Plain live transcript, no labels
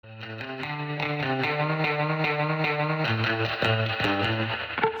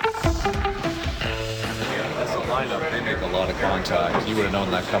lot of contact. You would have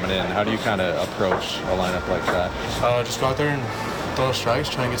known that coming in. How do you kind of approach a lineup like that? Just go out there and throw strikes,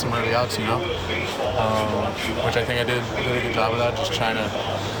 try and get some early outs, which I think I did a good job of that, just trying to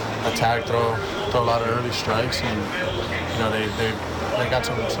attack, throw a lot of early strikes, and they got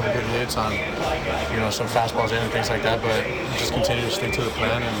some good hits on some fastballs and things like that, but just continue to stick to the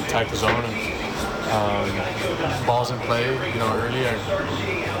plan and attack the zone, and balls in play early are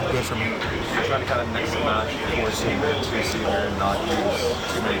good for me. You're trying to kind of mix and match 4-seamer, 2-seamer, and not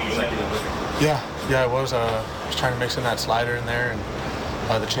use too many consecutively. Yeah, I was trying to mix in that slider in there, and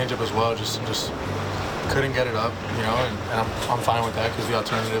the changeup as well. Just couldn't get it up, and I'm fine with that because the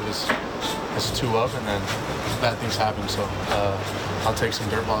alternative is 2 up, and then bad things happen. So I'll take some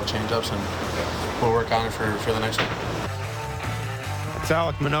dirt ball changeups, and we'll work on it for the next one. It's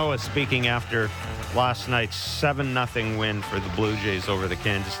Alek Manoah speaking after last night's 7-0 win for the Blue Jays over the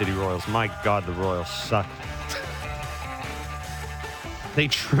Kansas City Royals. My God, the Royals suck. They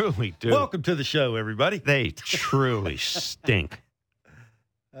truly do. Welcome to the show, everybody. They truly stink.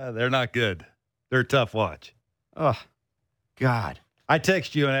 They're not good. They're a tough watch. Oh, God. I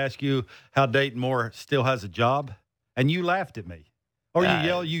text you and ask you how Dayton Moore still has a job, and you laughed at me. Or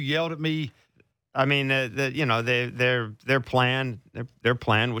you yelled at me. I mean, their plan,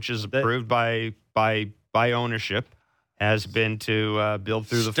 which is approved by ownership, has been to build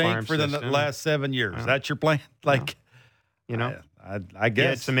through the farm for system. the last 7 years. That's your plan? I guess. Yeah,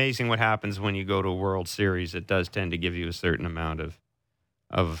 it's amazing what happens when you go to a World Series. It does tend to give you a certain amount of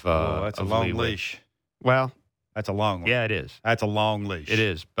that's a long leeway. leash. Well, that's a long one. Yeah, it is. That's a long leash. It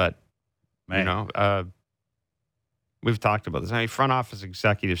is, but we've talked about this. I mean, front office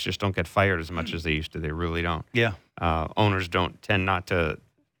executives just don't get fired as much as they used to. They really don't. Yeah. Owners tend not to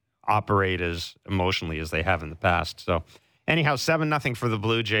operate as emotionally as they have in the past. So, anyhow, 7-0 for the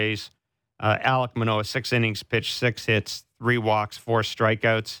Blue Jays. Alek Manoah, 6 innings pitched, 6 hits, 3 walks, 4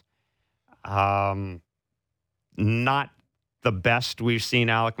 strikeouts. Not the best we've seen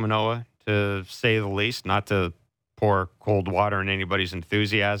Alek Manoah, to say the least, not to pour cold water on anybody's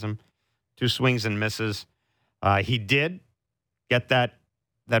enthusiasm. 2 swings and misses. He did get that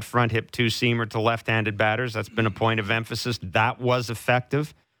front hip 2-seamer to left-handed batters. That's been a point of emphasis. That was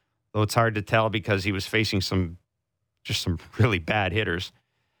effective, though it's hard to tell because he was facing some really bad hitters.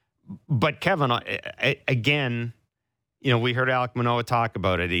 But Kevin, again, we heard Alek Manoah talk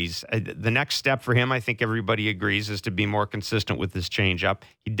about it. The next step for him, I think everybody agrees, is to be more consistent with his changeup.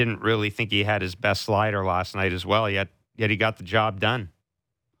 He didn't really think he had his best slider last night as well, yet he got the job done.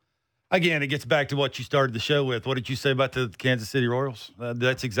 Again, it gets back to what you started the show with. What did you say about the Kansas City Royals?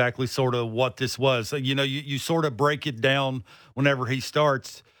 That's exactly sort of what this was. You sort of break it down whenever he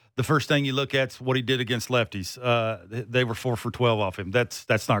starts. The first thing you look at is what he did against lefties. They were 4 for 12 off him.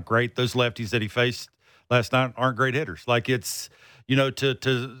 That's not great. Those lefties that he faced last night aren't great hitters. Like, it's,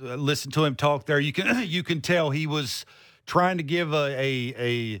 to listen to him talk there, you can tell he was trying to give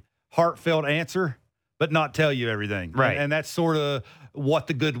a heartfelt answer, but not tell you everything. Right. And that's sort of what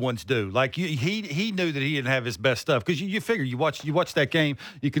the good ones do. Like, he knew that he didn't have his best stuff, because you figure you watch that game,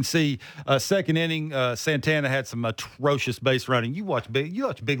 you can see second inning, Santana had some atrocious base running. You watch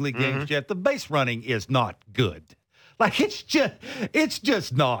big league games, Jeff. The base running is not good. Like, it's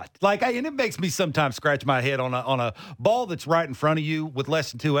just not. Like, and it makes me sometimes scratch my head on a ball that's right in front of you with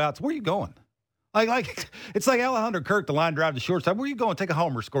less than 2 outs. Where are you going? Like it's like Alejandro Kirk, the line drive to shortstop. Where are you going? Take a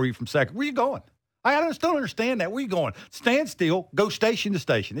homer, score you from second. Where are you going? I just don't understand that. Where are you going? Stand still, go station to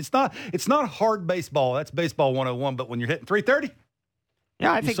station. It's not hard baseball. That's baseball 101. But when you're hitting 330,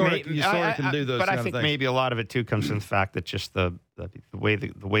 yeah, I think you sort of can do those. But kind I think of things. maybe a lot of it too comes from the fact that just the way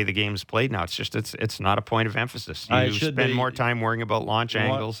the game's played now, it's not a point of emphasis. You spend more time worrying about launch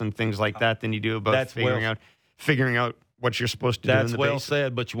angles and things like that than you do about figuring out what you're supposed to do. That's well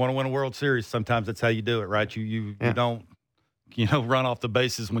said. But you want to win a World Series, sometimes that's how you do it, right? You don't run off the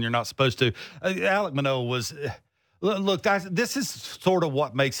bases when you're not supposed to. Alek Manoah was look, guys. This is sort of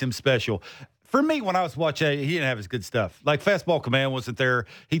what makes him special. For me, when I was watching, he didn't have his good stuff. Like, fastball command wasn't there.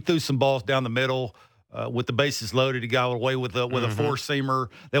 He threw some balls down the middle with the bases loaded. He got away with a 4-seamer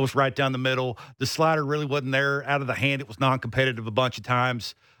that was right down the middle. The slider really wasn't there. Out of the hand, it was non-competitive a bunch of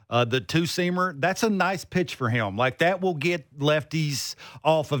times. The 2-seamer, that's a nice pitch for him. Like, that will get lefties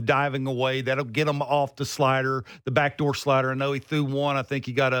off of diving away. That'll get them off the slider, the backdoor slider. I know he threw one. I think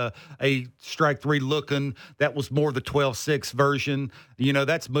he got a strike 3 looking. That was more the 12-6 version.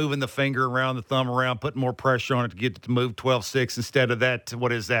 That's moving the finger around, the thumb around, putting more pressure on it to get it to move 12-6 instead of that,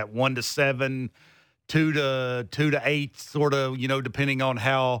 what is that, 1-7, 2-8, sort of, depending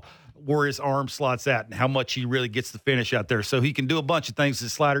on where his arm slots at and how much he really gets the finish out there. So he can do a bunch of things with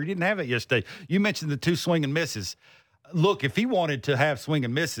his slider. He didn't have it yesterday. You mentioned the 2 swing and misses. Look, if he wanted to have swing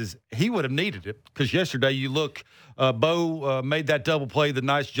and misses, he would have needed it because yesterday you look, Bo made that double play, the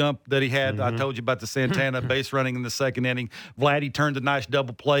nice jump that he had. I told you about the Santana base running in the second inning. Vladdy turned a nice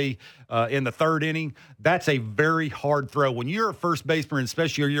double play in the third inning. That's a very hard throw. When you're a first baseman,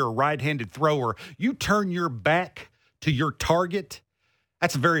 especially if you're a right-handed thrower, you turn your back to your target.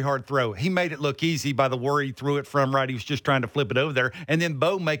 That's a very hard throw. He made it look easy by the where he threw it from, right? He was just trying to flip it over there. And then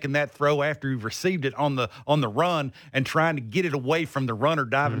Bo making that throw after he received it on the run and trying to get it away from the runner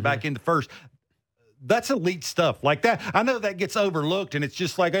diving back into first. That's elite stuff like that. I know that gets overlooked, and it's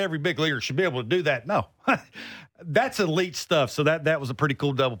just like every big leaguer should be able to do that. No. That's elite stuff. So that was a pretty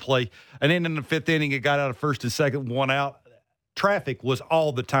cool double play. And then in the fifth inning, it got out of first and second, one out. Traffic was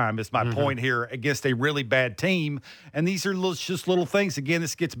all the time, is my point here, against a really bad team. And these are just little things. Again,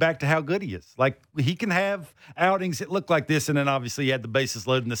 this gets back to how good he is. Like, he can have outings that look like this, and then obviously he had the bases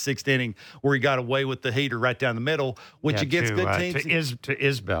loaded in the sixth inning where he got away with the heater right down the middle, which against good teams. To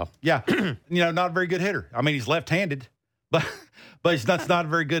Isbell. Yeah. Not a very good hitter. I mean, he's left-handed, but he's not a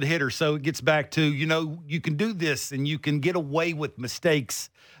very good hitter. So it gets back to, you can do this and you can get away with mistakes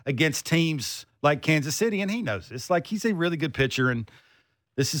against teams like Kansas City, and he knows it's like he's a really good pitcher, and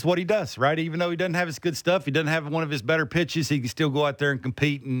this is what he does, right? Even though he doesn't have his good stuff, he doesn't have one of his better pitches, he can still go out there and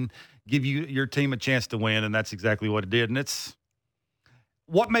compete and give your team a chance to win, and that's exactly what it did. And it's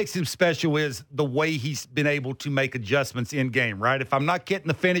what makes him special is the way he's been able to make adjustments in game, right? If I'm not getting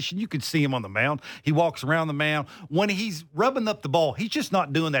the finish, and you can see him on the mound, he walks around the mound. When he's rubbing up the ball, he's just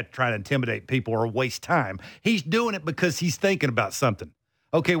not doing that to try to intimidate people or waste time. He's doing it because he's thinking about something.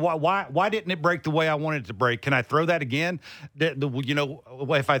 Okay, why didn't it break the way I wanted it to break? Can I throw that again?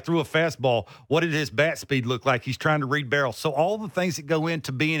 If I threw a fastball, what did his bat speed look like? He's trying to read barrels. So all the things that go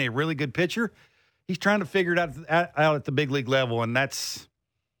into being a really good pitcher, he's trying to figure it out at the big league level, and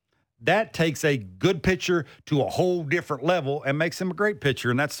that takes a good pitcher to a whole different level and makes him a great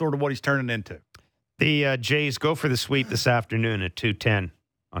pitcher, and that's sort of what he's turning into. The Jays go for the sweep this afternoon at 2:10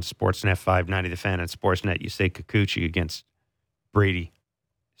 on Sportsnet 590 The Fan and Sportsnet. Yusei Kikuchi against Brady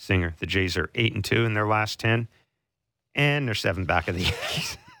Singer. The Jays are 8-2 in their last 10, and they're 7 back of the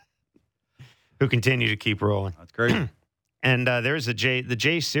Yankees, who continue to keep rolling. That's great. And there's the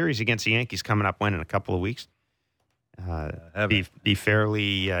Jays series against the Yankees coming up in a couple of weeks. Be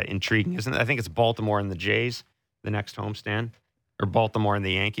fairly intriguing, isn't it? I think it's Baltimore and the Jays, the next homestand, or Baltimore and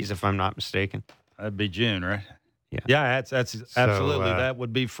the Yankees, if I'm not mistaken. That'd be June, right? Yeah, that's absolutely. That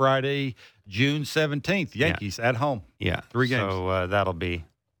would be Friday, June 17th. Yankees at home. Yeah, 3 games. So that'll be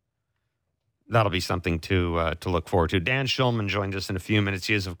something to look forward to. Dan Shulman joins us in a few minutes.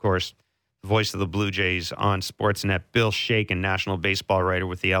 He is, of course, the voice of the Blue Jays on Sportsnet. Bill Shaken, national baseball writer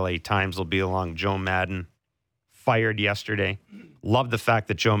with the LA Times, will be along. Joe Madden, fired yesterday. Love the fact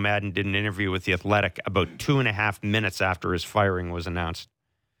that Joe Madden did an interview with The Athletic about 2.5 minutes after his firing was announced.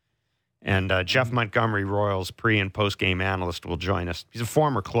 And Jeff Montgomery, Royals pre- and post-game analyst, will join us. He's a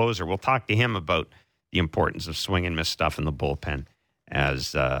former closer. We'll talk to him about the importance of swing and miss stuff in the bullpen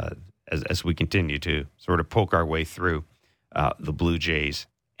as we continue to sort of poke our way through the Blue Jays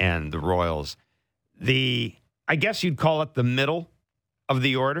and the Royals. I guess you'd call it the middle of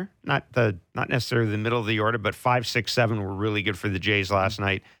the order, not necessarily the middle of the order, but 5, 6, 7 were really good for the Jays last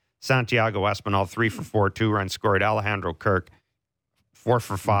night. Santiago Espinal, 3 for 4, 2 runs scored. Alejandro Kirk, 4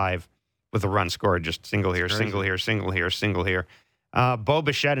 for 5 with a run scored, just single here, single here, single here, single here. Bo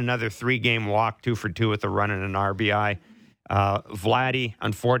Bichette, another 3-game walk, 2 for 2 with a run and an RBI. Vladdy,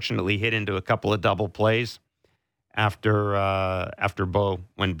 unfortunately, hit into a couple of double plays after Bo,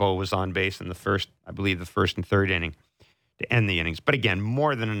 when Bo was on base in the first and third inning to end the innings. But again,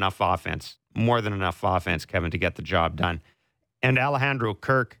 more than enough offense, Kevin, to get the job done. And Alejandro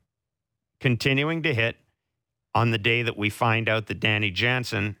Kirk continuing to hit on the day that we find out that Danny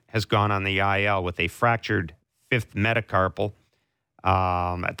Jansen has gone on the IL with a fractured 5th metacarpal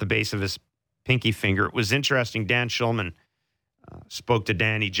at the base of his pinky finger. It was interesting. Dan Shulman spoke to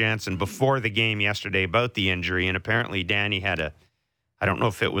Danny Jansen before the game yesterday about the injury, and apparently Danny had I don't know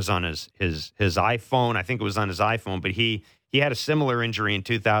if it was on his iPhone. I think it was on his iPhone, but he had a similar injury in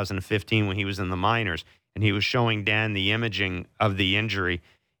 2015 when he was in the minors, and he was showing Dan the imaging of the injury.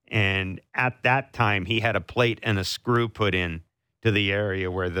 And at that time, he had a plate and a screw put in to the area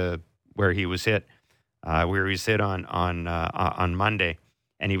where he was hit, on Monday.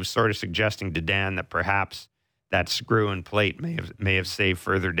 And he was sort of suggesting to Dan that perhaps that screw and plate may have saved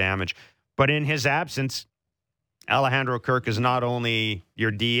further damage. But in his absence, Alejandro Kirk is not only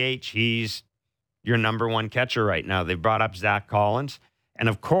your DH, he's your number 1 catcher right now. They brought up Zach Collins. And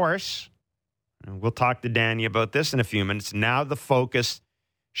of course, we'll talk to Danny about this in a few minutes. Now the focus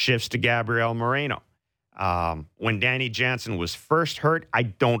shifts to Gabriel Moreno. When Danny Jansen was first hurt,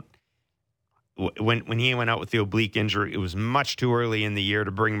 when he went out with the oblique injury, it was much too early in the year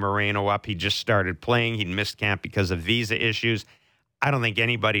to bring Moreno up. He just started playing. He'd missed camp because of visa issues. I don't think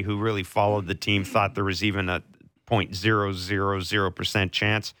anybody who really followed the team thought there was even a 0.000%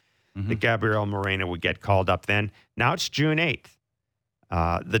 chance that Gabriel Moreno would get called up then. Now it's June 8th.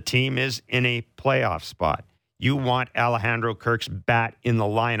 The team is in a playoff spot. You want Alejandro Kirk's bat in the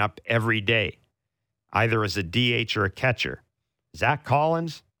lineup every day, either as a DH or a catcher. Zach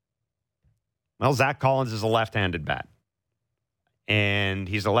Collins? Well, Zach Collins is a left-handed bat. And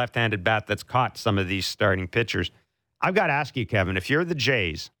he's a left-handed bat that's caught some of these starting pitchers. I've got to ask you, Kevin, if you're the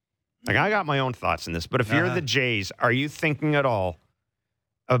Jays, like I got my own thoughts on this, but if you're the Jays, are you thinking at all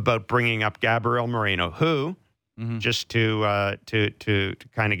about bringing up Gabriel Moreno, who, just to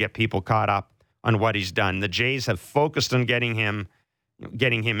kind of get people caught up on what he's done, the Jays have focused on getting him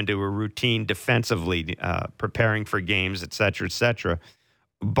into a routine defensively, preparing for games, et cetera,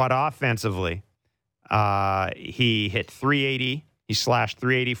 but offensively, he hit 380. He slashed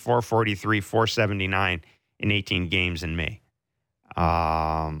 380, 443, 479 in 18 games in May.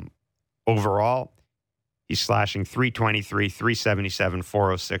 Overall, he's slashing 323, 377,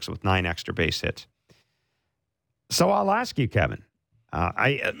 406 with 9 extra base hits. So I'll ask you, Kevin.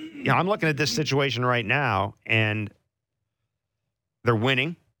 I'm looking at this situation right now, and they're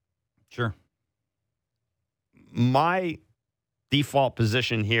winning. Sure. My default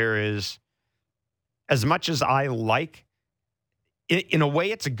position here is, as much as I like, in a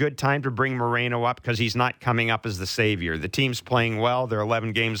way, it's a good time to bring Moreno up because he's not coming up as the savior. The team's playing well. They're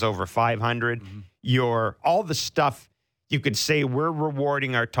 11 games over 500. All the stuff you could say we're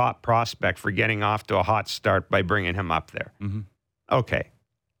rewarding our top prospect for getting off to a hot start by bringing him up there. Okay,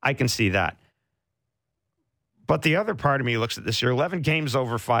 I can see that. But the other part of me looks at this year, 11 games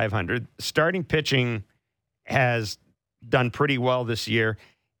over 500. Starting pitching has done pretty well this year.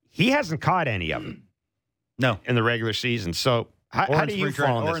 He hasn't caught any of them. No. In the regular season. So how do you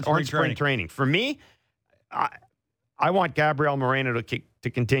follow this? Or in spring training. For me, I want Gabriel Moreno to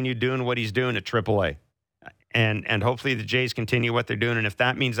continue doing what he's doing at AAA. And hopefully the Jays continue what they're doing. And if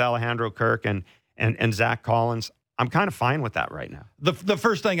that means Alejandro Kirk and Zach Collins, I'm kind of fine with that right now. The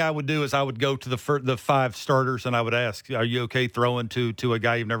first thing I would do is I would go to the 5 starters and I would ask, are you okay throwing to a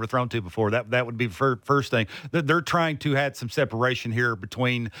guy you've never thrown to before? That would be the first thing. They're trying to add some separation here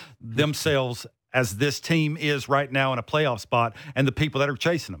between themselves as this team is right now in a playoff spot and the people that are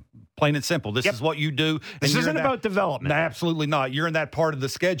chasing them. Plain and simple. This is what you do. This isn't about development. No, absolutely not. You're in that part of the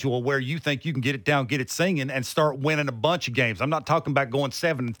schedule where you think you can get it down, get it singing, and start winning a bunch of games. I'm not talking about going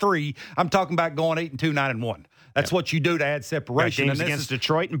 7-3. I'm talking about going 8-2, 9-1. That's what you do to add separation. Games against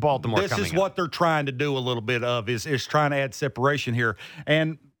Detroit and Baltimore. This is what they're trying to do a little bit of is trying to add separation here.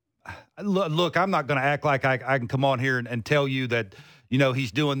 And look, I'm not going to act like I can come on here and tell you that,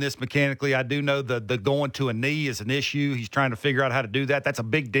 he's doing this mechanically. I do know the going to a knee is an issue. He's trying to figure out how to do that. That's a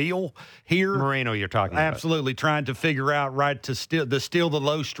big deal here. Moreno, you're talking about. Absolutely. Trying to figure out to steal the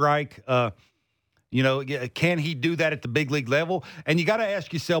low strike. Can he do that at the big league level? And you got to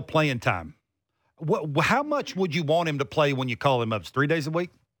ask yourself playing time. How much would you want him to play when you call him up? 3 days a week?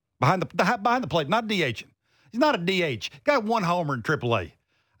 Behind the plate, not DHing. He's not a DH. Got 1 homer in AAA.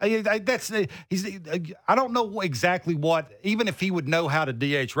 I don't know exactly what, even if he would know how to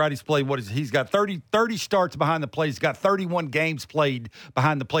DH, right? He's got 30 starts behind the plate. He's got 31 games played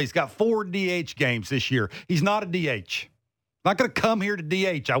behind the plate. He's got 4 DH games this year. He's not a DH. Not going to come here to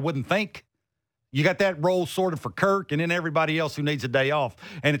DH, I wouldn't think. You got that role sorted for Kirk and then everybody else who needs a day off,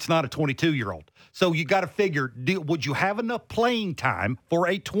 and it's not a 22-year-old. So you got to figure, would you have enough playing time for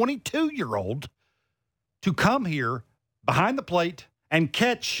a 22-year-old to come here behind the plate and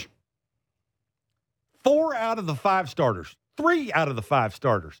catch 4 out of the 5 starters, 3 out of the 5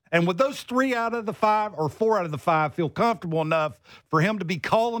 starters? And would those 3 out of the 5 or 4 out of the 5 feel comfortable enough for him to be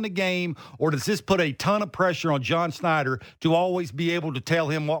calling the game, or does this put a ton of pressure on John Schneider to always be able to tell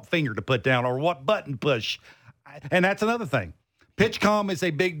him what finger to put down or what button push? And that's another thing. Pitch calm is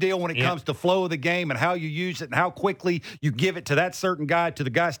a big deal when it comes to flow of the game and how you use it and how quickly you give it to that certain guy, to the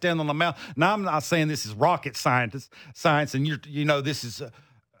guy standing on the mound. Now, I'm not saying this is rocket science, and this is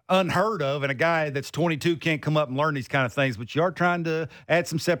unheard of, and a guy that's 22 can't come up and learn these kind of things, but you are trying to add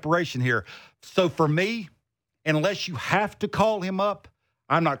some separation here. So for me, unless you have to call him up,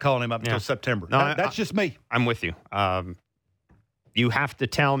 I'm not calling him up until September. No, that's just me. I'm with you. You have to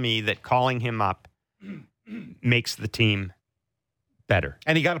tell me that calling him up makes the team better.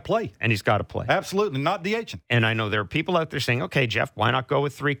 And he got to play. And he's got to play. Absolutely, not DHing. And I know there are people out there saying, okay, Jeff, why not go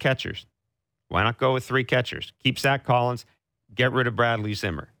with 3 catchers? Why not go with 3 catchers? Keep Zach Collins, get rid of Bradley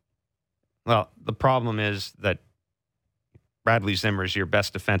Zimmer. Well, the problem is that Bradley Zimmer is your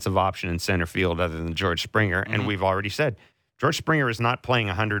best defensive option in center field other than George Springer. And we've already said George Springer is not playing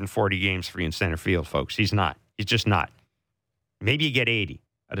 140 games for you in center field, folks. He's not. He's just not. Maybe you get 80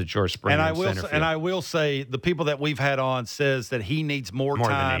 out of George Springer in center field. And I will say the people that we've had on says that he needs more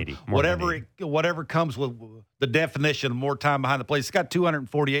time. Than 80. Whatever comes with the definition of more time behind the plate. He's got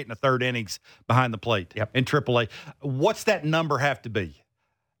 248 and a third innings behind the plate in AAA. What's that number have to be?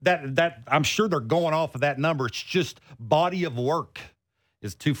 That I'm sure they're going off of that number. It's just body of work.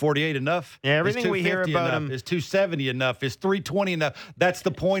 Is 248 enough? Yeah, everything we hear about him is 270 enough. Is 320 enough? That's the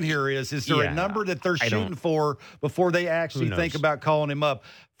point here. Is there a number that they're shooting for before they actually think about calling him up?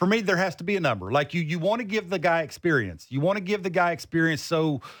 For me, there has to be a number. Like you want to give the guy experience. You want to give the guy experience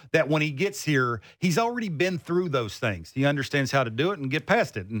so that when he gets here, he's already been through those things. He understands how to do it and get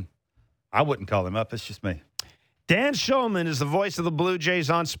past it. And I wouldn't call him up. It's just me. Dan Shulman is the voice of the Blue Jays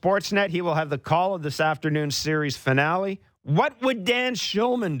on Sportsnet. He will have the call of this afternoon's series finale. What would Dan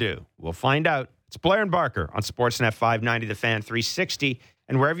Shulman do? We'll find out. It's Blair and Barker on Sportsnet 590, The Fan 360,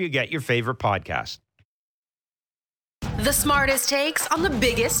 and wherever you get your favorite podcast. The smartest takes on the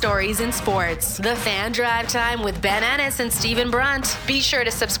biggest stories in sports. The Fan Drive Time with Ben Ennis and Stephen Brunt. Be sure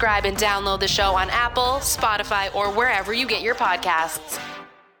to subscribe and download the show on Apple, Spotify, or wherever you get your podcasts.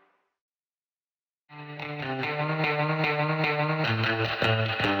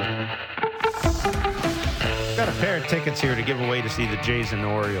 Got a pair of tickets here to give away to see the Jays and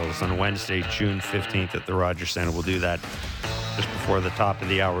Orioles on Wednesday, June 15th at the Rogers Center. We'll do that just before the top of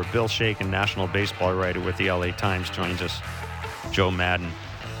the hour. Bill Shaken, national baseball writer with the LA Times, joins us. Joe Madden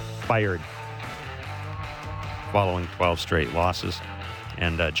fired following 12 straight losses.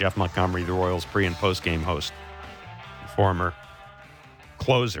 And Jeff Montgomery, the Royals pre- and post-game host, former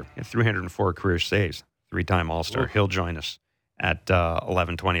closer, 304 career saves, three-time All-Star. He'll join us at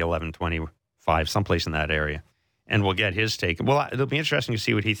 11:20, 11:25, someplace in that area. And we'll get his take. Well, it'll be interesting to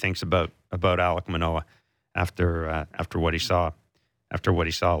see what he thinks about Alek Manoah after what he saw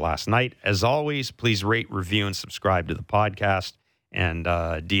last night. As always, please rate, review, and subscribe to the podcast. And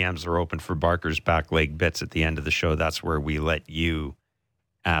DMs are open for Barker's back leg bits at the end of the show. That's where we let you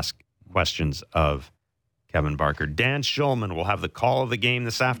ask questions of Kevin Barker. Dan Shulman will have the call of the game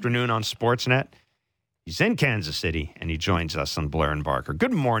this afternoon on Sportsnet. He's in Kansas City, and he joins us on Blair and Barker.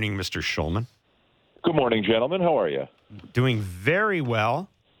 Good morning, Mr. Shulman. Good morning, gentlemen. How are you? Doing very well,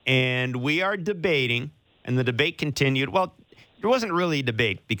 and we are debating, and the debate continued. Well, there wasn't really a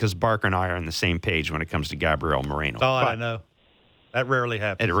debate because Barker and I are on the same page when it comes to Gabriel Moreno. Oh, I know. That rarely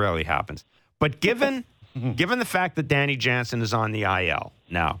happens. It rarely happens. But given the fact that Danny Jansen is on the IL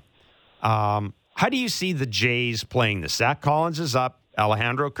now, how do you see the Jays playing this? Zach Collins is up.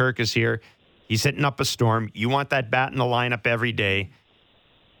 Alejandro Kirk is here. He's hitting up a storm. You want that bat in the lineup every day.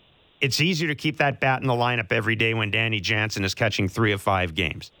 It's easier to keep that bat in the lineup every day when Danny Jansen is catching 3 of 5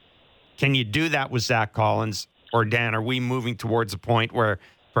 games. Can you do that with Zach Collins? Or, Dan, are we moving towards a point where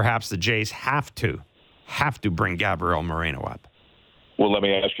perhaps the Jays have to bring Gabriel Moreno up? Well, let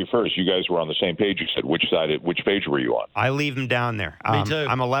me ask you first. You guys were on the same page. You said which page were you on? I leave him down there. Me too.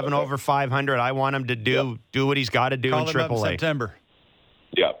 I'm 11 over 500. I want him to do what he's got to do in AAA. Call him up in September.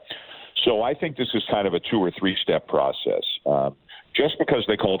 Yeah. So I think this is kind of a 2 or 3 step process. Just because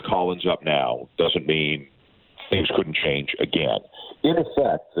they called Collins up now doesn't mean things couldn't change again. In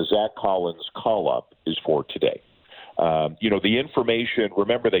effect, the Zach Collins call-up is for today. The information,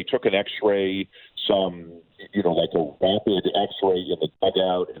 remember they took an X-ray, like a rapid X-ray in the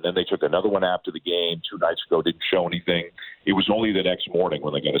dugout, and then they took another one after the game 2 nights ago, didn't show anything. It was only the next morning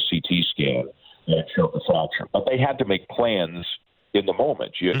when they got a CT scan and it showed the fracture. But they had to make plans in the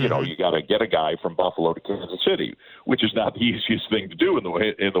moment. You got to get a guy from Buffalo to Kansas City, which is not the easiest thing to do in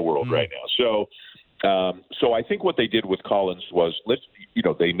the world right now. So I think what they did with Collins was,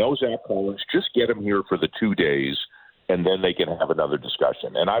 they know Zach Collins, just get him here for the 2 days, and then they can have another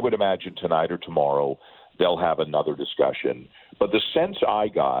discussion. And I would imagine tonight or tomorrow they'll have another discussion. But the sense I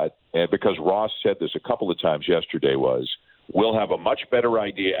got, and because Ross said this a couple of times yesterday, was we'll have a much better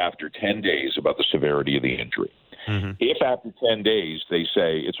idea after 10 days about the severity of the injury. Mm-hmm. If after 10 days they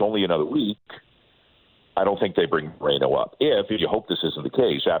say it's only another week, I don't think they bring Moreno up. If you hope this isn't the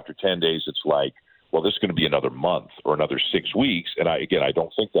case, after 10 days it's like, well, this is going to be another month or another 6 weeks, and I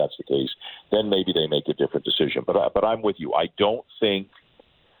don't think that's the case, then maybe they make a different decision. But I'm with you. I don't think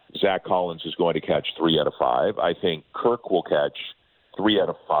Zach Collins is going to catch 3 out of 5. I think Kirk will catch 3 out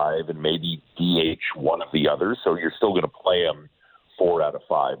of 5 and maybe DH one of the others, so you're still going to play him 4 out of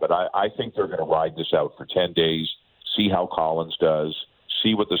 5. But I think they're going to ride this out for 10 days, see how Collins does,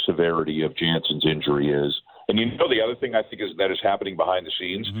 see what the severity of Jansen's injury is, And the other thing I think that is happening behind the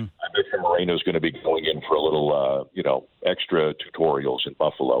scenes. Mm-hmm. I bet you Moreno's going to be going in for a little, extra tutorials in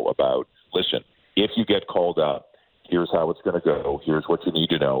Buffalo about, listen, if you get called up, here's how it's going to go. Here's what you need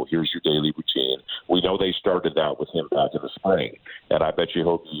to know. Here's your daily routine. We know they started out with him back in the spring, and I bet you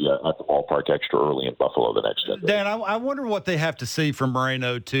he'll be at the ballpark extra early in Buffalo the next 10 days. Dan, I wonder what they have to see from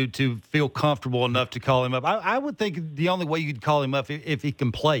Moreno to feel comfortable enough to call him up. I would think the only way you'd call him up if he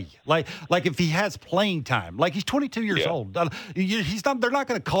can play, like if he has playing time. Like he's 22 years old. He's not. They're not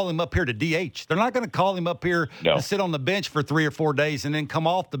going to call him up here to DH. They're not going to call him up here to sit on the bench for 3 or 4 days and then come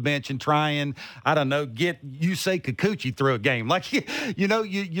off the bench and try and get Yusei Kikuchi through a game. Like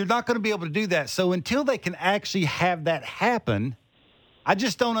you're not going to be able to do that. So until they can actually have that happen, I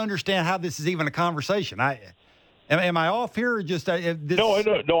just don't understand how this is even a conversation. Am I off here? Or just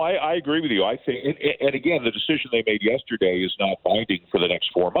No, I agree with you. I think, and again, the decision they made yesterday is not binding for the next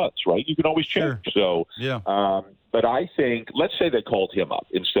 4 months, right? You can always change. Sure. So, yeah. But I think, let's say they called him up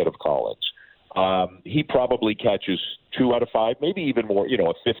instead of Collins. He probably catches 2 out of 5, maybe even more, a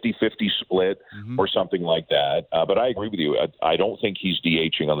 50-50 split or something like that. But I agree with you. I don't think he's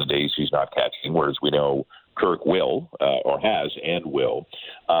DHing on the days he's not catching, whereas we know Kirk will, or has and will.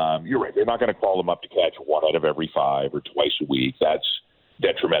 You're right. They're not going to call him up to catch 1 out of every 5 or twice a week. That's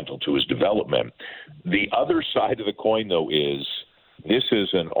detrimental to his development. The other side of the coin, though, is this is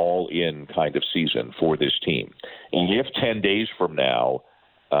an all-in kind of season for this team. And if 10 days from now,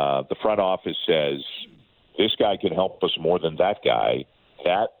 the front office says, this guy can help us more than that guy,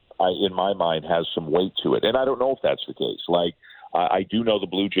 that, in my mind, has some weight to it. And I don't know if that's the case. I do know the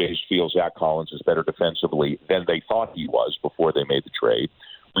Blue Jays feel Zach Collins is better defensively than they thought he was before they made the trade.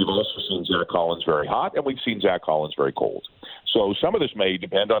 We've also seen Zach Collins very hot, and we've seen Zach Collins very cold. So some of this may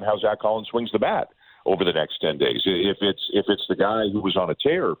depend on how Zach Collins swings the bat over the next 10 days. If it's the guy who was on a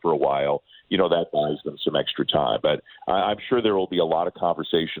tear for a while, that buys them some extra time. But I'm sure there will be a lot of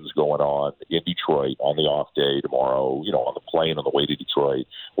conversations going on in Detroit on the off day tomorrow, on the plane on the way to Detroit,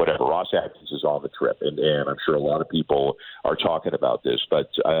 whatever. Ross Atkins is on the trip, and I'm sure a lot of people are talking about this. But,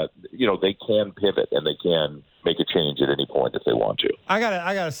 they can pivot, and they can make a change at any point if they want to. I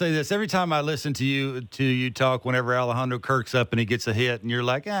gotta say this. Every time I listen to you talk, whenever Alejandro Kirk's up and he gets a hit, and you're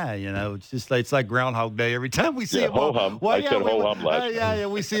like, it's like Groundhog Day every time we see him walk. Ho-hum. I said ho-hum last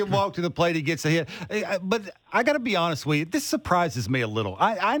time. We see him walk to the plate, he gets a hit. But I got to be honest with you, this surprises me a little.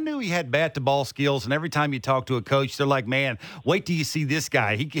 I knew he had bat-to-ball skills, and every time you talk to a coach, they're like, man, wait till you see this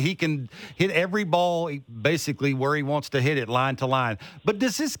guy. He can hit every ball basically where he wants to hit it, line to line. But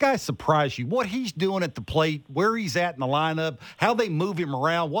does this guy surprise you? What he's doing at the plate, where he's at in the lineup, how they move him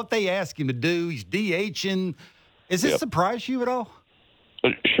around, what they ask him to do, he's DHing. Does this surprise you at all?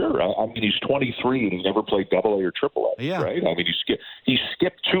 Sure. I mean, he's 23 and he never played AA or AAA, right? I mean, he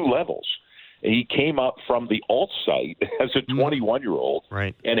skipped 2 levels. He came up from the alt site as a 21-year-old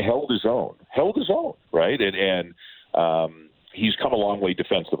and held his own, right? And he's come a long way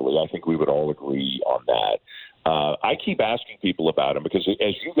defensively. I think we would all agree on that. I keep asking people about him because,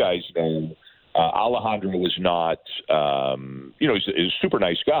 as you guys know, Alejandro is not, he's a super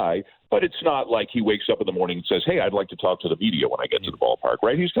nice guy, but it's not like he wakes up in the morning and says, hey, I'd like to talk to the media when I get to the ballpark,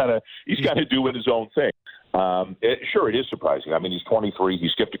 right? He's kind of doing his own thing. It is surprising. I mean, he's 23. He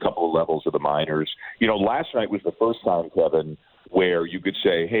skipped a couple of levels of the minors. Last night was the first time, Kevin, where you could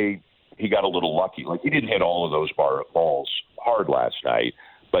say, hey, he got a little lucky. Like, he didn't hit all of those balls hard last night,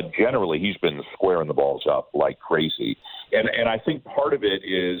 but generally he's been squaring the balls up like crazy. And I think part of it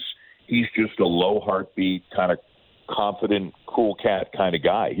is he's just a low heartbeat, kind of confident, cool cat kind of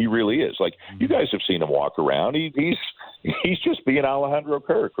guy. He really is. Like, you guys have seen him walk around. He's just being Alejandro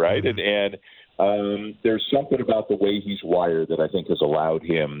Kirk, right? And there's something about the way he's wired that I think has allowed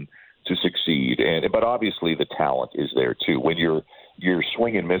him to succeed. But obviously the talent is there too. When your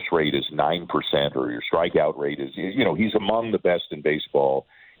swing and miss rate is 9% or your strikeout rate is, he's among the best in baseball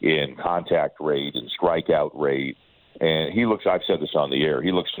in contact rate and strikeout rate. And he looks, I've said this on the air,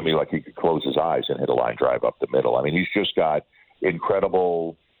 he looks to me like he could close his eyes and hit a line drive up the middle. I mean, he's just got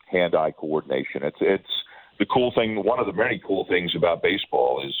incredible hand-eye coordination. It's the cool thing, one of the many cool things about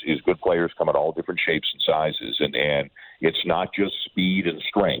baseball is good players come in all different shapes and sizes. And it's not just speed and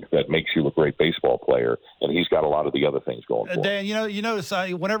strength that makes you a great baseball player. And he's got a lot of the other things going for him. Dan, you notice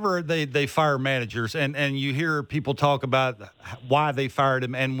whenever they fire managers and you hear people talk about why they fired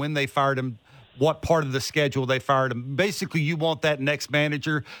him and when they fired him, what part of the schedule they fired him. Basically, you want that next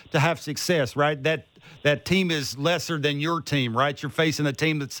manager to have success, right? That team is lesser than your team, right? You're facing a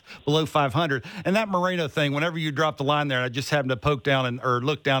team that's below 500. And that Moreno thing, whenever you drop the line there, I just happened to poke down or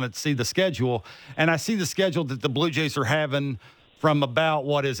look down and see the schedule, and I see the schedule that the Blue Jays are having from about,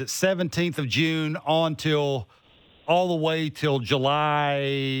 17th of June on till all the way till July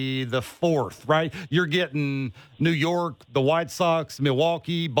the 4th, right? You're getting New York, the White Sox,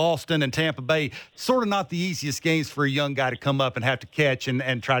 Milwaukee, Boston, and Tampa Bay. Sort of not the easiest games for a young guy to come up and have to catch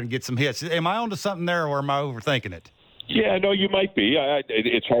and try to get some hits. Am I onto something there, or am I overthinking it? Yeah, no, you might be.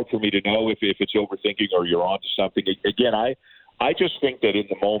 It's hard for me to know if it's overthinking or you're onto something. Again, I just think that in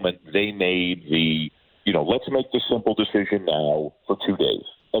the moment they made the, let's make the simple decision now for 2 days,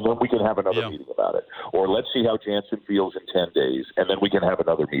 and then we can have another meeting about it. Or let's see how Jansen feels in 10 days, and then we can have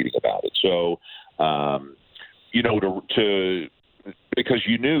another meeting about it. So, because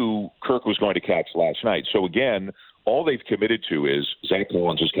you knew Kirk was going to catch last night. So, again, all they've committed to is Zach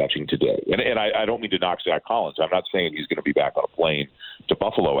Collins is catching today. And I don't mean to knock Zach Collins. I'm not saying he's going to be back on a plane to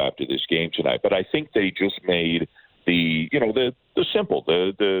Buffalo after this game tonight. But I think they just made the simple,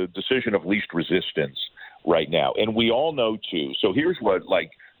 the decision of least resistance right now. And we all know, too. So here's what,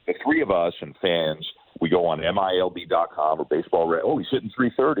 the three of us and fans, we go on MILB.com or Baseball. He's hitting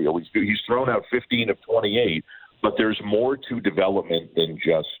 330. He's thrown out 15 of 28. But there's more to development than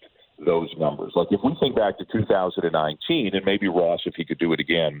just those numbers. Like, if we think back to 2019, and maybe Ross, if he could do it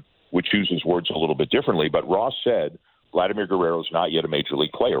again, would choose his words a little bit differently, but Ross said Vladimir Guerrero's not yet a major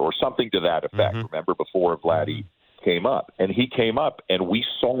league player, or something to that effect. Mm-hmm. Remember, before Vladdy came up. And he came up, and we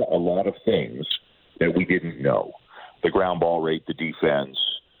saw a lot of things that we didn't know. The ground ball rate, the defense,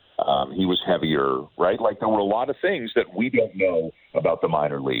 he was heavier, right? Like, there were a lot of things that we don't know about the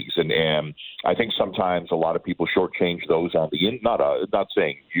minor leagues. And I think sometimes a lot of people shortchange those on the not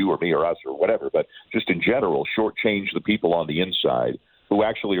saying you or me or us or whatever, but just in general, shortchange the people on the inside who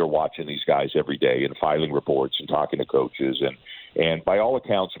actually are watching these guys every day and filing reports and talking to coaches. And by all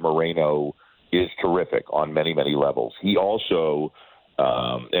accounts, Moreno is terrific on many, many levels. He also,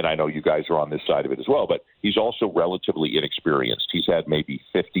 and I know you guys are on this side of it as well, but he's also relatively inexperienced. He's had maybe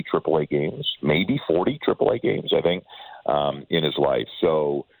 50 AAA games, maybe 40 AAA games, I think, in his life.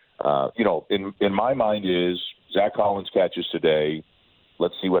 So, in my mind is Zach Collins catches today.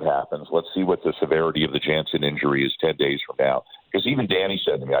 Let's see what happens. Let's see what the severity of the Jansen injury is 10 days from now. Because even Danny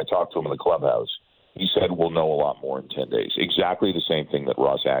said to me, I talked to him in the clubhouse, he said we'll know a lot more in 10 days. Exactly the same thing that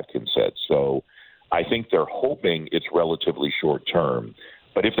Ross Atkins said. So I think they're hoping it's relatively short term.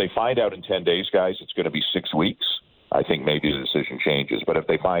 But if they find out in 10 days, guys, it's going to be 6 weeks, I think maybe the decision changes. But if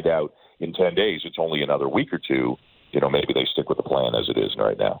they find out in 10 days it's only another week or two, maybe they stick with the plan as it is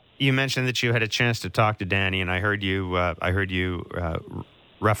right now. You mentioned that you had a chance to talk to Danny, and I heard you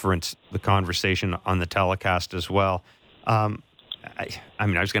reference the conversation on the telecast as well. I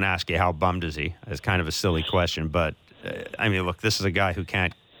was going to ask you, how bummed is he? It's kind of a silly question, but look, this is a guy who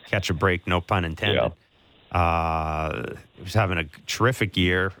can't catch a break, no pun intended. Yeah. He was having a terrific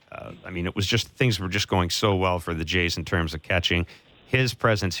year. Things were just going so well for the Jays in terms of catching. His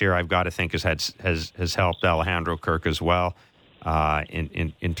presence here, I've got to think, has helped Alejandro Kirk as well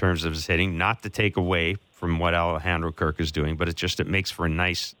in terms of his hitting. Not to take away from what Alejandro Kirk is doing, but it makes for a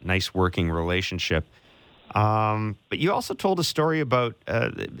nice working relationship. But you also told a story about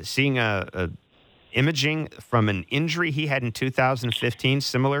seeing a imaging from an injury he had in 2015,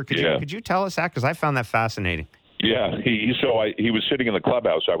 similar. Could you tell us that? Because I found that fascinating. Yeah, he was sitting in the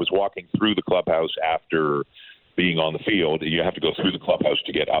clubhouse. I was walking through the clubhouse after being on the field. You have to go through the clubhouse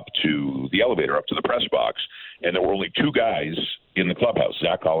to get up to the elevator, up to the press box. And there were only two guys in the clubhouse,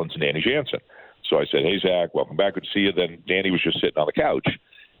 Zach Collins and Danny Jansen. So I said, hey, Zach, welcome back. Good to see you. Then Danny was just sitting on the couch.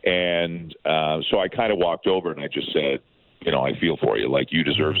 And so I kind of walked over and I just said, I feel for you. Like, you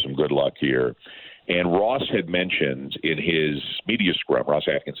deserve some good luck here. And Ross had mentioned in his media scrum, Ross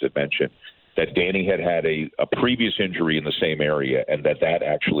Atkins had mentioned that Danny had a previous injury in the same area and that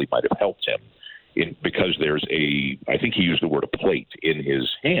actually might have helped him because there's I think he used the word a plate in his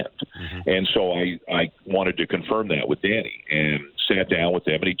hand. Mm-hmm. And so I wanted to confirm that with Danny and sat down with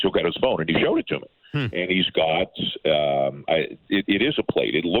him, and he took out his phone and he showed it to me. And he's got, it is a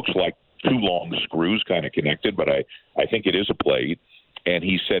plate. It looks like two long screws kind of connected, but I think it is a plate. And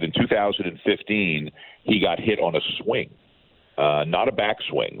he said in 2015, he got hit on a swing, not a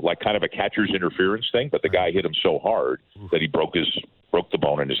backswing, like kind of a catcher's interference thing, but the guy hit him so hard that he broke the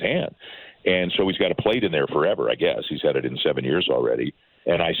bone in his hand. And so he's got a plate in there forever, I guess. He's had it in 7 years already.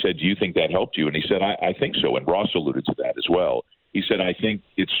 And I said, do you think that helped you? And he said, I think so. And Ross alluded to that as well. He said, I think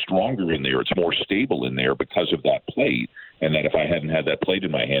it's stronger in there. It's more stable in there because of that plate. And that if I hadn't had that plate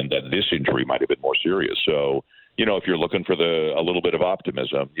in my hand, that this injury might have been more serious. So, if you're looking for a little bit of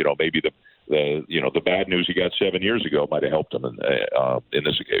optimism, maybe the bad news he got 7 years ago might have helped him in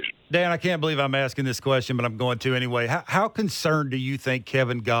this occasion. Dan, I can't believe I'm asking this question, but I'm going to anyway. How concerned do you think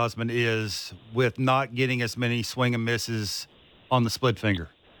Kevin Gausman is with not getting as many swing and misses on the split finger?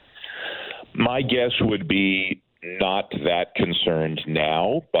 My guess would be not that concerned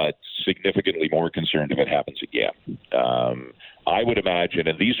now, but significantly more concerned if it happens again. I would imagine,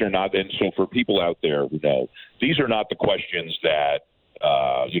 and these are not, and so for people out there who know, these are not the questions that,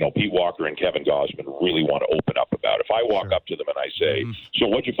 Pete Walker and Kevin Gausman really want to open up about. If I walk up to them and I say, so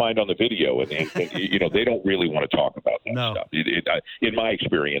what'd you find on the video? And they don't really want to talk about that stuff. In my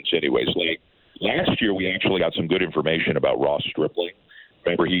experience anyways, like last year we actually got some good information about Ross Stripling.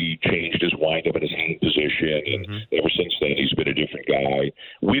 Remember, he changed his windup and his hand position, and ever since then, he's been a different guy.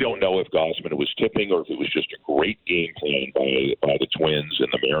 We don't know if Gausman was tipping or if it was just a great game plan by the Twins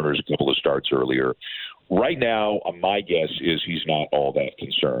and the Mariners a couple of starts earlier. Right now, my guess is he's not all that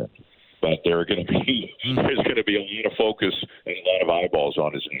concerned. But there's going to be a lot of focus and a lot of eyeballs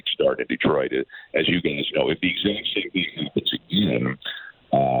on his next start in Detroit. As you guys know, if the exact same thing happens again,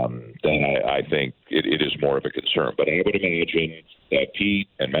 then I think it is more of a concern. But I would imagine that Pete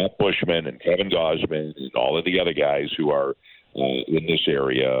and Matt Bushman and Kevin Gausman and all of the other guys who are in this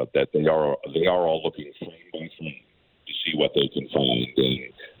area, that they are all looking frame by frame to see what they can find. And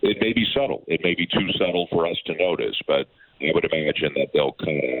it may be subtle. It may be too subtle for us to notice, but I would imagine that they'll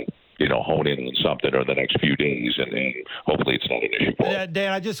kind of hone in on something over the next few days, and then hopefully it's not an issue for him.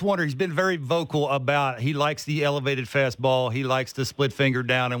 Dan, I just wonder, he's been very vocal about he likes the elevated fastball. He likes the split finger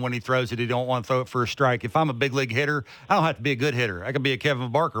down, and when he throws it, he don't want to throw it for a strike. If I'm a big league hitter, I don't have to be a good hitter. I can be a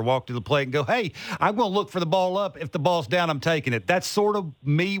Kevin Barker, walk to the plate and go, hey, I'm going to look for the ball up. If the ball's down, I'm taking it. That's sort of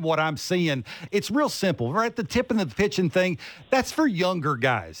me, what I'm seeing. It's real simple, right? The tipping and the pitching thing, that's for younger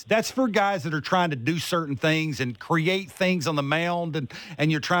guys. That's for guys that are trying to do certain things and create things on the mound,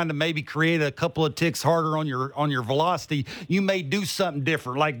 and you're trying to maybe create a couple of ticks harder on your velocity. You may do something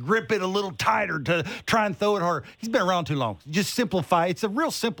different, like grip it a little tighter to try and throw it harder. He's been around too long. Just simplify. It's a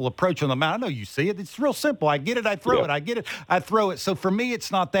real simple approach on the mound. I know you see it. It's real simple. I get it, I throw it. I get it, I throw it. So for me,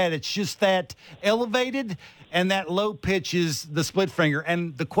 it's not that. It's just that elevated and that low pitch is the split finger.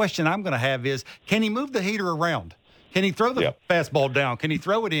 And the question I'm going to have is, can he move the heater around? Can he throw the fastball down? Can he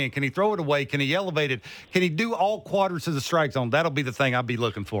throw it in? Can he throw it away? Can he elevate it? Can he do all quadrants of the strike zone? That'll be the thing I'll be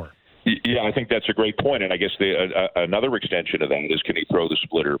looking for. Yeah, I think that's a great point, and I guess another extension of that is, can he throw the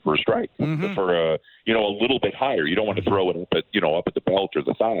splitter for a strike for a little bit higher? You don't want to throw it up at the belt or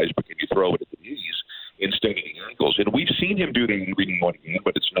the thighs, but can you throw it at the knees instead of the ankles? And we've seen him do that every now and again,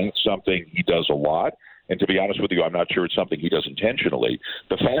 but it's not something he does a lot. And to be honest with you, I'm not sure it's something he does intentionally.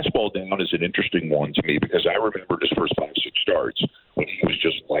 The fastball down is an interesting one to me because I remember his first 5-6 starts when he was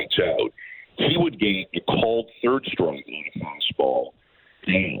just lights out. He would get a called third strike on a fastball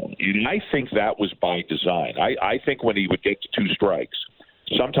down. And I think that was by design. I think when he would get to 2 strikes,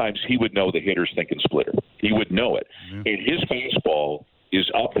 sometimes he would know the hitter's thinking splitter. He would know it. And his fastball is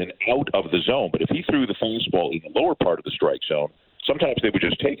up and out of the zone. But if he threw the fastball in the lower part of the strike zone, sometimes they would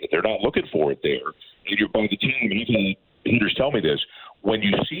just take it. They're not looking for it there. And you're by the time, and even hitters tell me this, when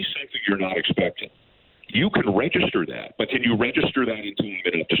you see something you're not expecting, you can register that, but can you register that in time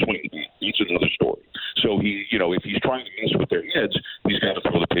enough to swing the bat? That's another story. So if he's trying to mess with their heads, he's got to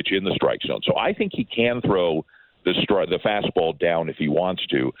throw the pitch in the strike zone. So I think he can throw the fastball down if he wants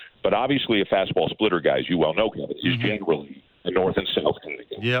to, but obviously a fastball splitter guy, as you well know, Kevin, is generally a north and south kind of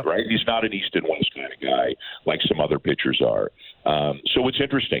guy, right? He's not an east and west kind of guy like some other pitchers are. So it's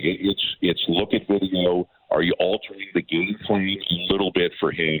interesting. It's look at video. Are you altering the game plan a little bit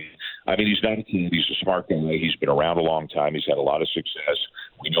for him? I mean, he's not a kid. He's a smart guy. He's been around a long time. He's had a lot of success.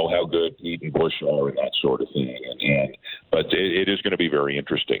 We know how good Pete and Bush are and that sort of thing. But it is going to be very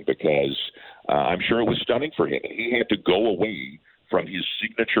interesting because I'm sure it was stunning for him. He had to go away from his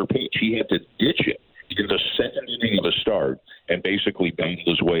signature pitch. He had to ditch it in the second inning of the start and basically battle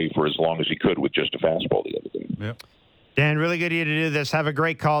his way for as long as he could with just a fastball the other day. Yep. Dan, really good of you to do this. Have a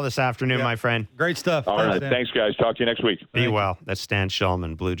great call this afternoon, my friend. Great stuff. All right. Thanks, guys. Talk to you next week. Be well. That's Stan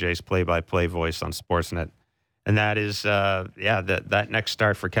Shulman, Blue Jays play-by-play voice on Sportsnet. And that is, that next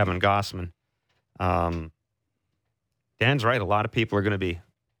start for Kevin Gausman. Dan's right. A lot of people are going to be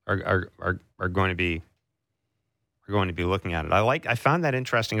going to be looking at it. I found that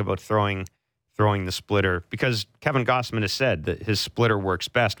interesting about throwing the splitter because Kevin Gausman has said that his splitter works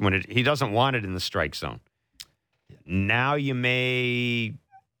best when he doesn't want it in the strike zone. Now you may,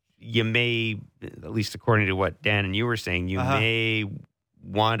 at least according to what Dan and you were saying, you may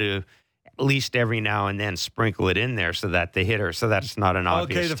want to at least every now and then sprinkle it in there so that it's not an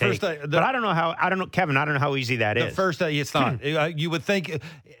obvious the take. first day, but Kevin, I don't know how easy that is. The first day, it's not. You would think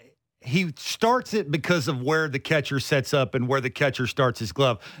he starts it because of where the catcher sets up and where the catcher starts his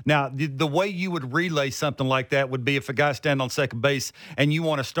glove. Now, the way you would relay something like that would be if a guy standing on second base and you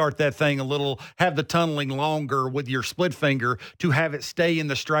want to start that thing a little, have the tunneling longer with your split finger to have it stay in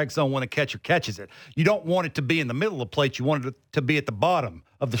the strike zone when a catcher catches it. You don't want it to be in the middle of the plate. You want it to be at the bottom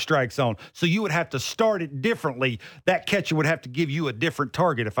of the strike zone. So you would have to start it differently. That catcher would have to give you a different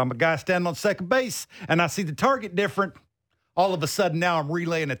target. If I'm a guy standing on second base and I see the target different, all of a sudden now I'm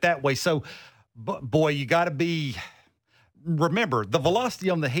relaying it that way. So, boy, you got to be – remember, the velocity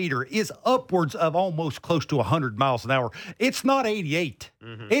on the heater is upwards of almost close to 100 miles an hour. It's not 88.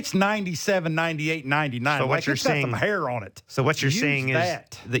 Mm-hmm. It's 97, 98, 99. So what you're saying, got some hair on it. So what you're saying is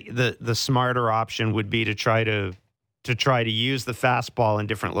the smarter option would be to try to use the fastball in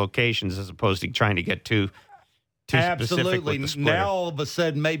different locations as opposed to trying to get too specific with the splitter. Now all of a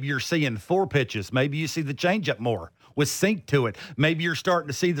sudden maybe you're seeing 4 pitches. Maybe you see the changeup more with sink to it. Maybe you're starting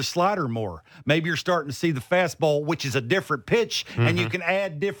to see the slider more. Maybe you're starting to see the fastball, which is a different pitch, and you can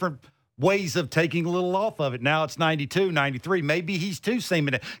add different ways of taking a little off of it. Now it's 92, 93. Maybe he's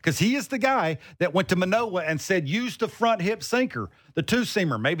two-seaming it because he is the guy that went to Manoah and said, use the front hip sinker, the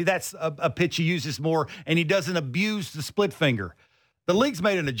two-seamer. Maybe that's a pitch he uses more, and he doesn't abuse the split finger. The league's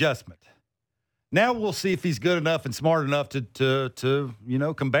made an adjustment. Now we'll see if he's good enough and smart enough to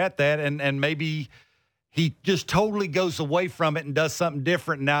combat that, and maybe he just totally goes away from it and does something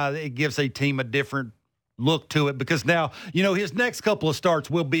different. Now it gives a team a different look to it because now, his next couple of starts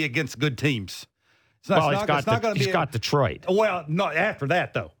will be against good teams. He's got Detroit. Well, no, after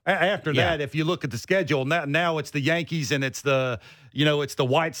that, though. After that, if you look at the schedule, now it's the Yankees and it's the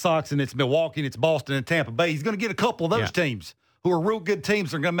White Sox and it's Milwaukee and it's Boston and Tampa Bay. He's going to get a couple of those teams who are real good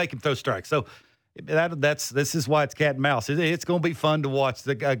teams that are going to make him throw strikes. So this is why it's cat and mouse. It's going to be fun to watch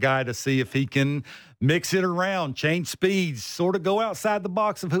a guy to see if he can mix it around, change speeds, sort of go outside the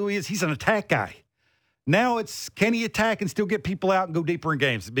box of who he is. He's an attack guy. Now can he attack and still get people out and go deeper in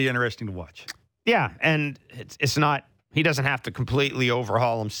games? It'd be interesting to watch. Yeah, and it's not – he doesn't have to completely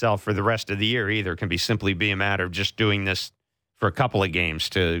overhaul himself for the rest of the year either. It can simply be a matter of just doing this for a couple of games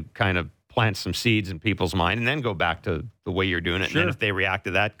to kind of plant some seeds in people's mind and then go back to the way you're doing it. Sure. And then if they react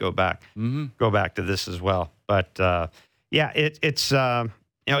to that, go back to this as well. But, it's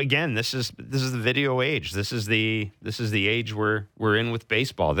again, this is the video age. This is the age we're in with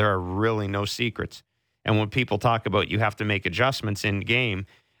baseball. There are really no secrets. And when people talk about you have to make adjustments in game,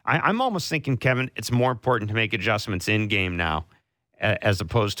 I'm almost thinking, Kevin, it's more important to make adjustments in game now as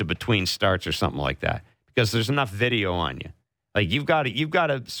opposed to between starts or something like that because there's enough video on you. Like you've got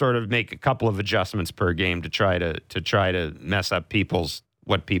to sort of make a couple of adjustments per game to try to mess up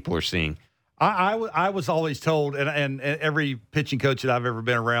what people are seeing. I was always told, and every pitching coach that I've ever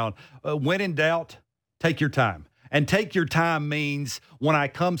been around, when in doubt, take your time. And take your time means when I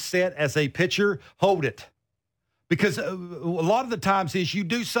come set as a pitcher, hold it. Because a lot of the times is you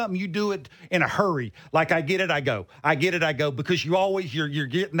do something, you do it in a hurry. Like I get it, I go. I get it, I go. Because you're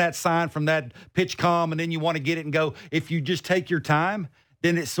getting that sign from that pitch calm, and then you want to get it and go. If you just take your time,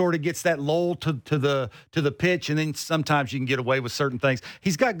 then it sort of gets that lull to the pitch, and then sometimes you can get away with certain things.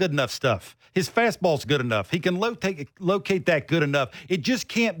 He's got good enough stuff. His fastball's good enough. He can locate that good enough. It just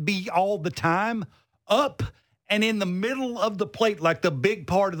can't be all the time up and in the middle of the plate, like the big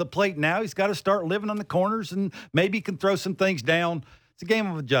part of the plate. Now he's got to start living on the corners and maybe he can throw some things down. It's a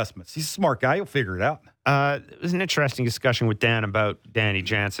game of adjustments. He's a smart guy. He'll figure it out. It was an interesting discussion with Dan about Danny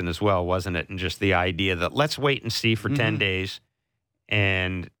Jansen as well, wasn't it? And just the idea that let's wait and see for 10 days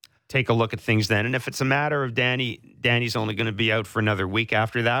and take a look at things then. And if it's a matter of Danny's only going to be out for another week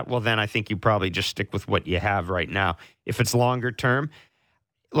after that, well, then I think you probably just stick with what you have right now. If it's longer term,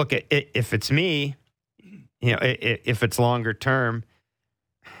 look, if it's me, if it's longer term,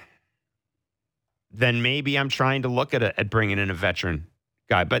 then maybe I'm trying to look at bringing in a veteran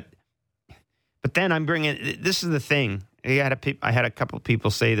guy. But then I'm bringing. This is the thing. I had a couple of people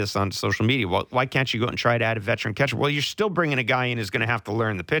say this on social media. Well, why can't you go and try to add a veteran catcher? Well, you're still bringing a guy in who's going to have to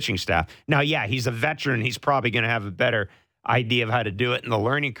learn the pitching staff. Now, yeah, he's a veteran. He's probably going to have a better idea of how to do it, and the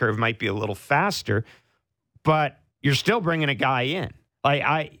learning curve might be a little faster. But you're still bringing a guy in.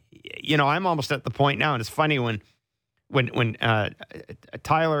 I'm almost at the point now, and it's funny when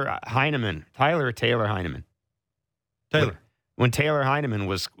Taylor Heineman, when Taylor Heineman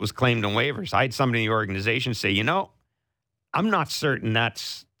was claimed on waivers, I had somebody in the organization say, I'm not certain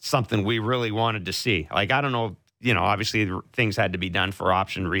that's something we really wanted to see. Like, I don't know, obviously things had to be done for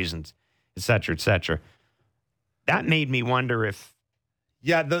option reasons, et cetera, et cetera. That made me wonder if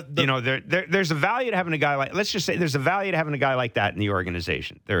Yeah, there's a value to having a guy like. Let's just say there's a value to having a guy like that in the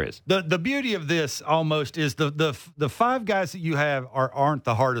organization. There is. The beauty of this almost is the five guys that you have aren't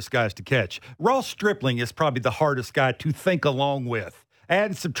the hardest guys to catch. Ross Stripling is probably the hardest guy to think along with. Add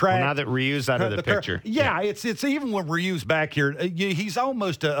and subtract. Well, now that Ryu's out of the picture. It's even when Ryu's back here, he's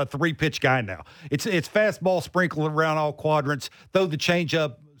almost a three-pitch guy now. It's fastball sprinkled around all quadrants, throw the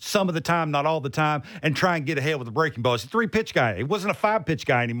changeup some of the time, not all the time, and try and get ahead with the breaking ball. He's a three-pitch guy. He wasn't a five-pitch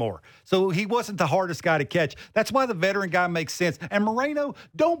guy anymore. So he wasn't the hardest guy to catch. That's why the veteran guy makes sense. And Moreno,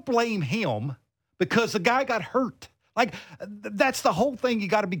 don't blame him because the guy got hurt. Like, that's the whole thing you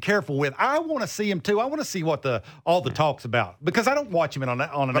got to be careful with. I want to see him, too. I want to see what all the talk's about because I don't watch him on an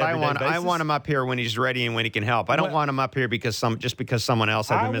everyday basis. I want him up here when he's ready and when he can help. I don't want him up here because someone else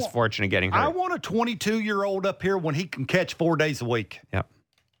had the misfortune of getting hurt. I want a 22-year-old up here when he can catch 4 days a week. Yep.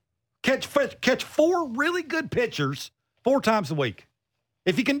 Catch four really good pitchers 4 times a week.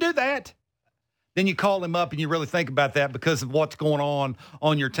 If you can do that, then you call him up and you really think about that because of what's going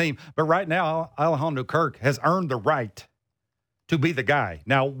on your team. But right now, Alejandro Kirk has earned the right to be the guy.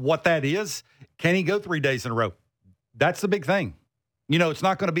 Now, what that is, can he go 3 days in a row? That's the big thing. It's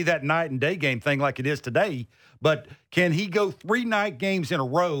not going to be that night and day game thing like it is today, but can he go 3 night games in a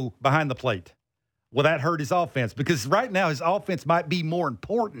row behind the plate? Will that hurt his offense? Because right now his offense might be more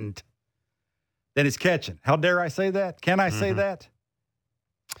important than his catching. How dare I say that? Can I say that?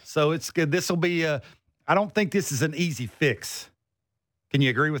 So it's good. This will be I don't think this is an easy fix. Can you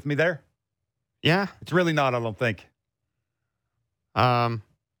agree with me there? Yeah. It's really not, I don't think.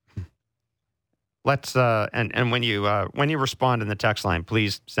 Let's and when you respond in the text line,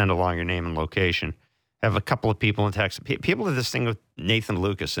 please send along your name and location. I have a couple of people in text. People do this thing with Nathan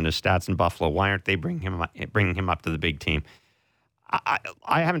Lucas and his stats in Buffalo. Why aren't they bringing him up to the big team?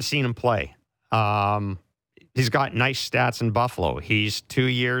 I haven't seen him play. He's got nice stats in Buffalo. He's 2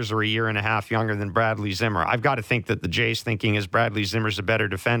 years or a year and a half younger than Bradley Zimmer. I've got to think that the Jays thinking is Bradley Zimmer's a better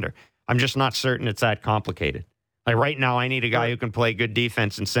defender. I'm just not certain it's that complicated. Like right now, I need a guy who can play good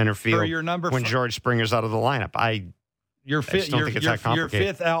defense in center field when George Springer's out of the lineup. Your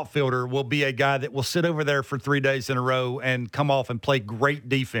fifth outfielder will be a guy that will sit over there for 3 days in a row and come off and play great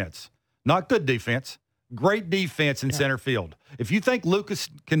defense. Not good defense. Great defense in center field. If you think Lucas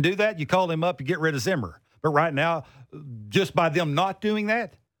can do that, you call him up, you get rid of Zimmer. But right now, just by them not doing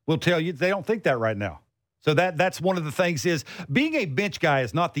that, will tell you they don't think that right now. So that's one of the things is being a bench guy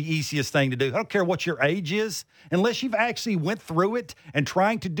is not the easiest thing to do. I don't care what your age is, unless you've actually went through it and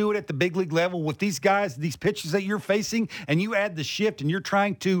trying to do it at the big league level with these guys, these pitchers that you're facing, and you add the shift and you're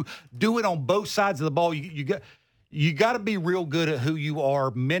trying to do it on both sides of the ball. You got to be real good at who you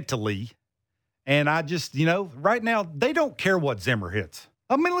are mentally. And I just, right now, they don't care what Zimmer hits.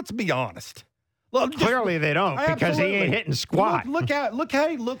 I mean, let's be honest. Clearly they don't because he ain't hitting squat. Look how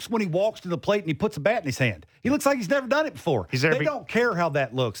he looks when he walks to the plate and he puts a bat in his hand. He looks like he's never done it before. They don't care how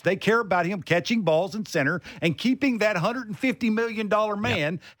that looks. They care about him catching balls in center and keeping that $150 million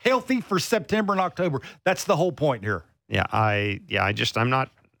man healthy for September and October. That's the whole point here. I'm just not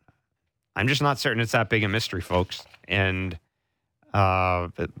certain it's that big a mystery, folks. And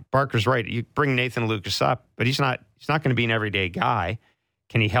Barker's right. You bring Nathan Lucas up, but he's not going to be an everyday guy.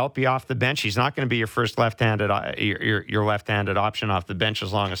 Can he help you off the bench? He's not going to be your first left-handed your left-handed option off the bench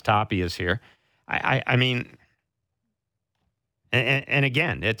as long as Toppy is here. I mean, and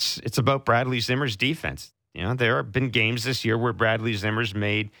again, it's about Bradley Zimmer's defense. There have been games this year where Bradley Zimmer's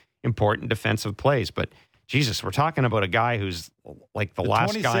made important defensive plays, but Jesus, we're talking about a guy who's like the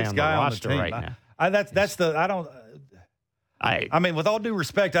last guy on the roster right now. I mean, with all due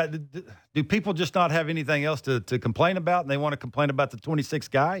respect, do people just not have anything else to complain about, and they want to complain about the 26th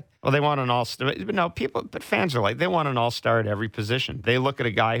guy? Well, they want an all-star. But fans are like, they want an all-star at every position. They look at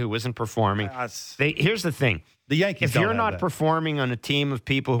a guy who isn't performing. Here's the thing. The Yankees If you're not performing on a team of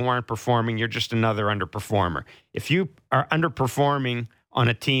people who aren't performing, you're just another underperformer. If you are underperforming on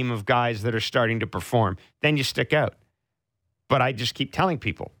a team of guys that are starting to perform, then you stick out. But I just keep telling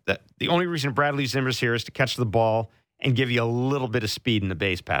people that the only reason Bradley Zimmer's here is to catch the ball and give you a little bit of speed in the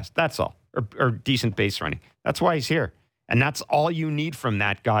base pass. That's all. Or decent base running. That's why he's here. And that's all you need from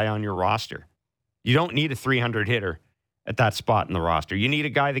that guy on your roster. You don't need a 300 hitter at that spot in the roster. You need a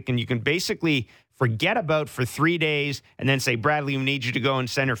guy that you can basically forget about for 3 days and then say, Bradley, we need you to go in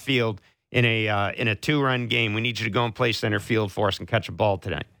center field in a 2-run game. We need you to go and play center field for us and catch a ball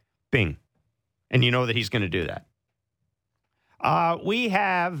tonight. Bing. And you know that he's going to do that. We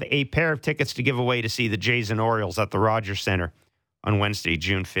have a pair of tickets to give away to see the Jays and Orioles at the Rogers Center on Wednesday,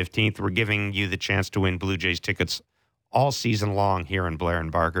 June 15th. We're giving you the chance to win Blue Jays tickets all season long here in Blair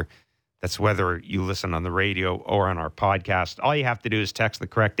and Barker. That's whether you listen on the radio or on our podcast. All you have to do is text the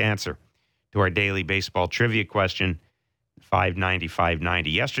correct answer to our daily baseball trivia question,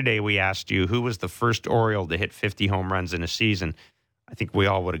 590-590. Yesterday, we asked you who was the first Oriole to hit 50 home runs in a season. I think we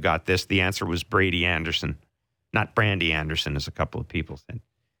all would have got this. The answer was Brady Anderson. Not Brandy Anderson, as a couple of people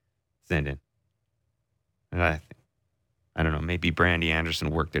sent in. And I don't know, maybe Brandy Anderson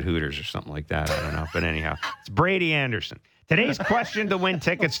worked at Hooters or something like that. I don't know. But anyhow, it's Brady Anderson. Today's question to win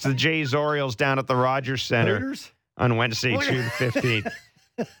tickets to the Jays Orioles down at the Rogers Center Hooters? On Wednesday, June 15th.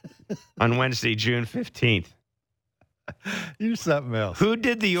 On Wednesday, June 15th. You're something else. Who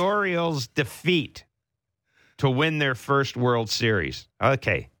did the Orioles defeat to win their first World Series?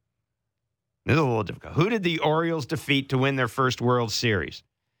 Okay. This is a little difficult. Who did the Orioles defeat to win their first World Series?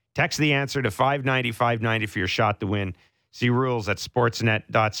 Text the answer to 590-590 for your shot to win. See rules at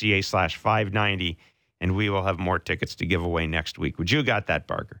sportsnet.ca/590, and we will have more tickets to give away next week. Would you have got that,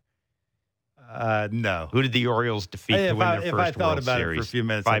 Barker? No. Who did the Orioles defeat to win their first World Series? If I thought about it for a few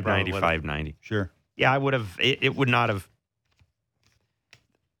minutes, 590-590. Sure. Yeah, I would have. It would not have.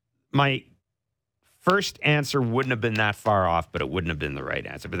 My first answer wouldn't have been that far off, but it wouldn't have been the right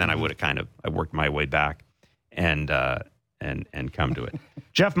answer. But then I would have I worked my way back and come to it.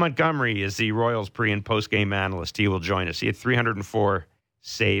 Jeff Montgomery is the Royals pre- and post-game analyst. He will join us. He had 304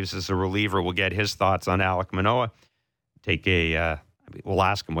 saves as a reliever. We'll get his thoughts on Alek Manoah. We'll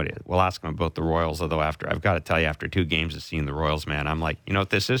ask him about the Royals. Although I've got to tell you, after 2 games of seeing the Royals, man, I'm like, you know what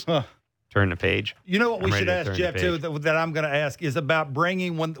this is? Huh. Turn the page. You know what we should ask Jeff too, that I'm going to ask, is about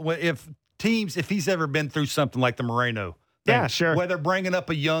bringing if he's ever been through something like the Moreno thing, yeah, sure. Whether bringing up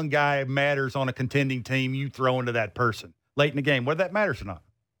a young guy matters on a contending team, you throw into that person late in the game, whether that matters or not.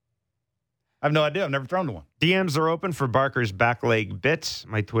 I have no idea. I've never thrown to one. DMs are open for Barker's back leg bits.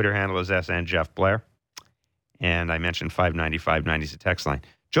 My Twitter handle is SNJeffBlair. And I mentioned 590-590 is a text line.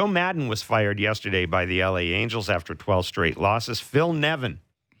 Joe Madden was fired yesterday by the LA Angels after 12 straight losses. Phil Nevin,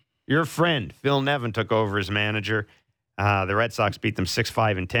 your friend, Phil Nevin, took over as manager. The Red Sox beat them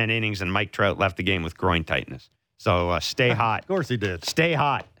 6-5 in 10 innings, and Mike Trout left the game with groin tightness. So stay hot. Of course he did. Stay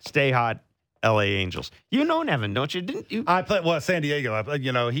hot. Stay hot, LA Angels. You know Nevin, don't you? Didn't you? I played San Diego.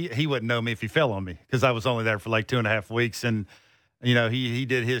 He wouldn't know me if he fell on me because I was only there for like 2.5 weeks, and he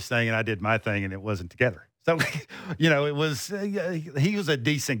did his thing and I did my thing, and it wasn't together. So, it was he was a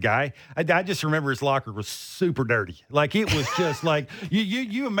decent guy. I just remember his locker was super dirty. Like, it was just like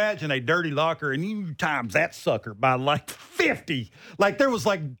you imagine a dirty locker and you times that sucker by like 50. Like, there was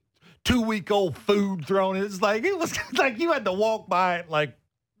like 2-week-old food thrown in. It was like you had to walk by it like,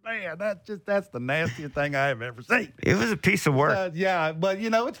 man, that's the nastiest thing I have ever seen. It was a piece of work. Yeah, but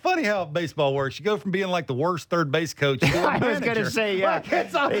it's funny how baseball works. You go from being like the worst third base coach to I was going to say, yeah.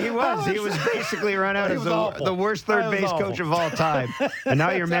 He was basically run out as the worst third base coach of all time. And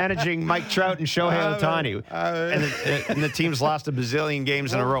now you're managing Mike Trout and Shohei Ohtani. And the team's lost a bazillion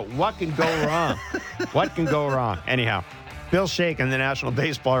games in a row. What can go wrong? What can go wrong? Anyhow, Bill Shaken, the national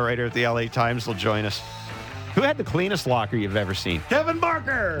baseball writer at the LA Times, will join us. Who had the cleanest locker you've ever seen? Kevin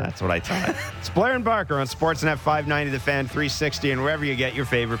Barker. That's what I thought. It's Blair and Barker on Sportsnet 590, The Fan 360, and wherever you get your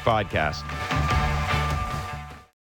favorite podcast.